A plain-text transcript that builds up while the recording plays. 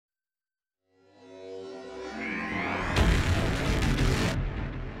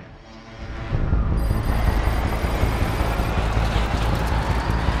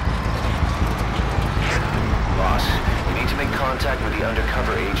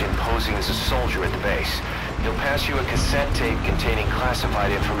posing as a soldier at the base. He'll pass you a cassette tape containing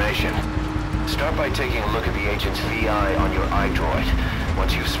classified information. Start by taking a look at the agent's VI on your iDroid.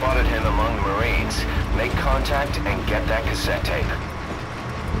 Once you've spotted him among the Marines, make contact and get that cassette tape.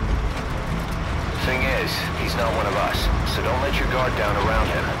 Thing is, he's not one of us, so don't let your guard down around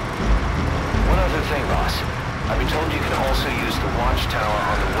him. One other thing, boss. I've been told you can also use the watchtower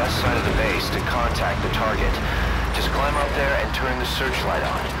on the west side of the base to contact the target. Just climb up there and turn the searchlight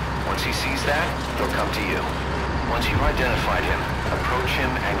on. Once he sees that, he'll come to you. Once you've identified him, approach him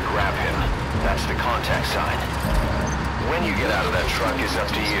and grab him. That's the contact sign. When you get out of that truck is up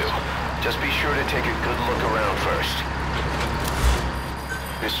to you. Just be sure to take a good look around first.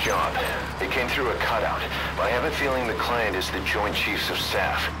 This job, it came through a cutout, but I have a feeling the client is the Joint Chiefs of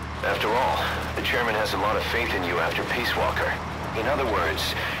Staff. After all, the chairman has a lot of faith in you after Peace Walker. In other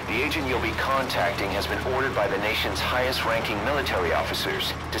words, the agent you'll be contacting has been ordered by the nation's highest-ranking military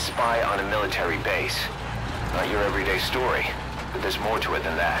officers to spy on a military base. Not your everyday story, but there's more to it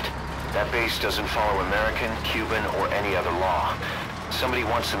than that. That base doesn't follow American, Cuban, or any other law. Somebody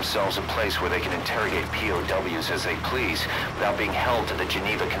wants themselves a place where they can interrogate POWs as they please without being held to the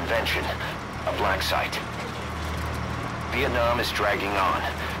Geneva Convention. A black site. Vietnam is dragging on.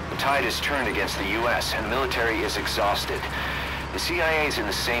 The tide has turned against the U.S. and the military is exhausted. The CIA's in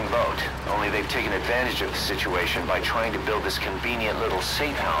the same boat, only they've taken advantage of the situation by trying to build this convenient little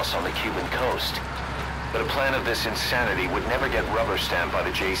safe house on the Cuban coast. But a plan of this insanity would never get rubber stamped by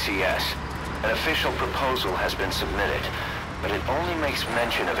the JCS. An official proposal has been submitted, but it only makes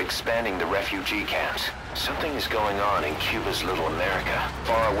mention of expanding the refugee camps. Something is going on in Cuba's little America,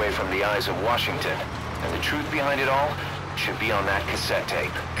 far away from the eyes of Washington. And the truth behind it all should be on that cassette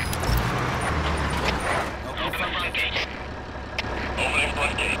tape. Opening front gate. Opening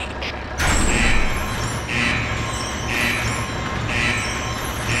front gate.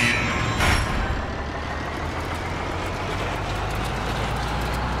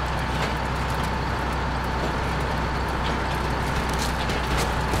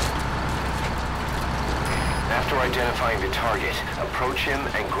 After identifying the target, approach him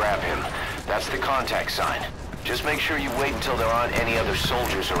and grab him. That's the contact sign. Just make sure you wait until there aren't any other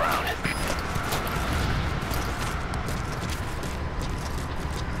soldiers around.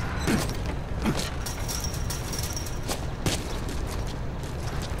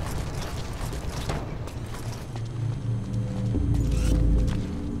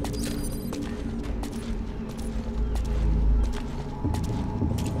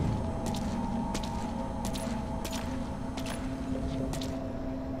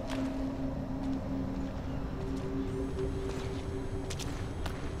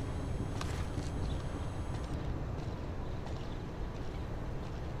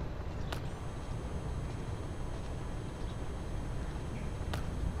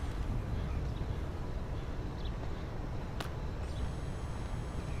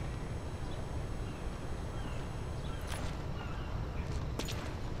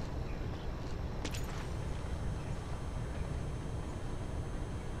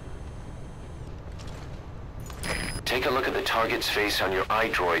 Take a look at the target's face on your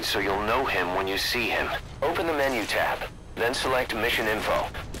iDroid so you'll know him when you see him. Open the menu tab, then select Mission Info.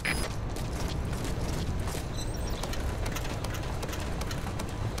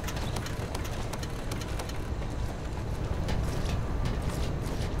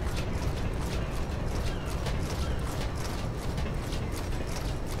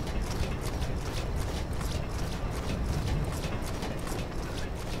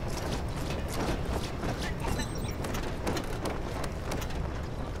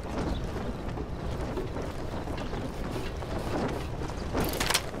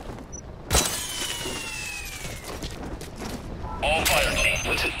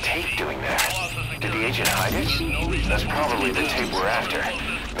 What's a tape doing there? Did the agent hide it? That's probably the tape we're after.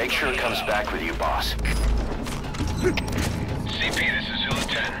 Make sure it comes back with you, boss. CP, this is Zulu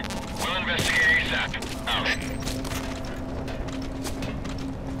 10. We'll investigate ASAP. Out.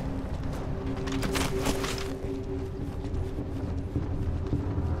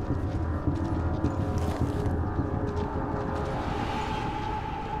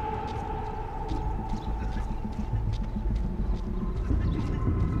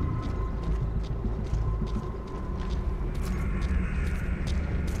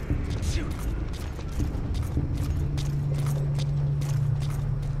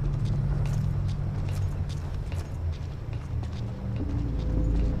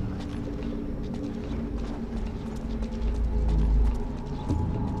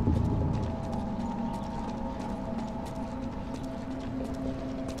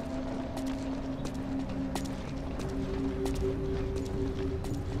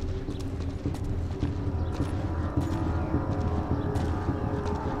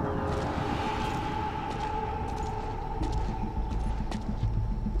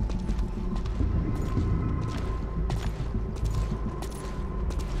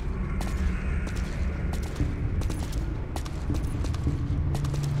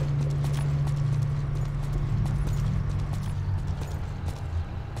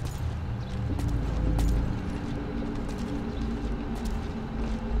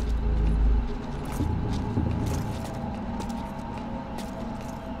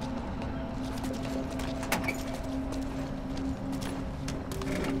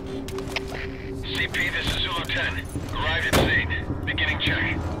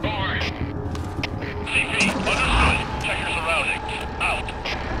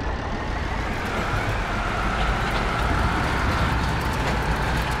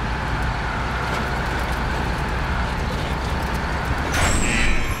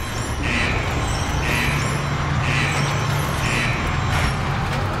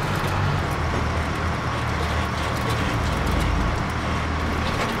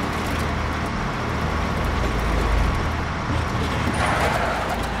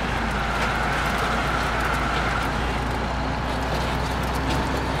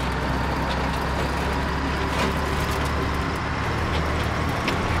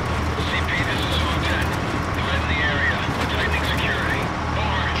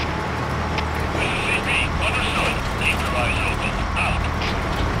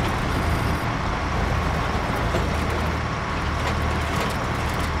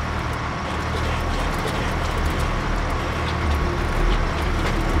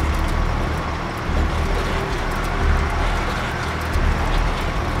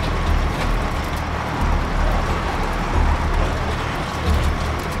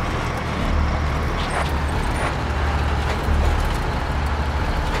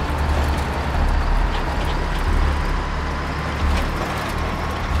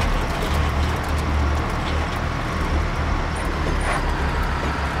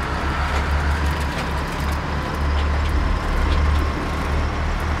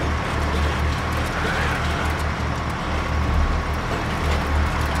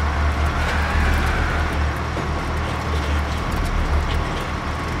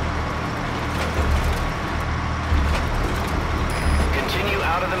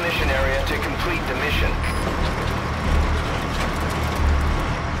 the mission area to complete the mission.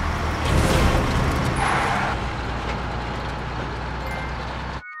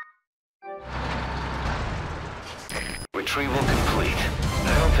 Retrieval complete.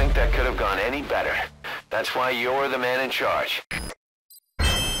 I don't think that could have gone any better. That's why you're the man in charge.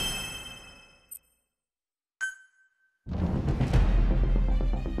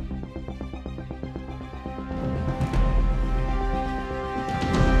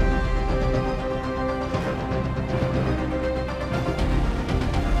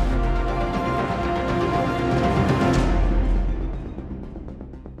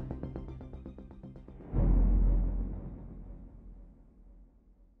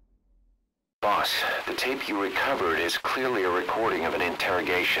 Boss, the tape you recovered is clearly a recording of an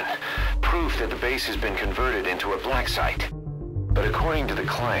interrogation. Proof that the base has been converted into a black site. But according to the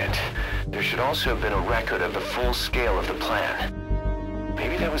client, there should also have been a record of the full scale of the plan.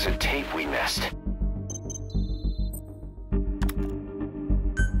 Maybe that was a tape we missed.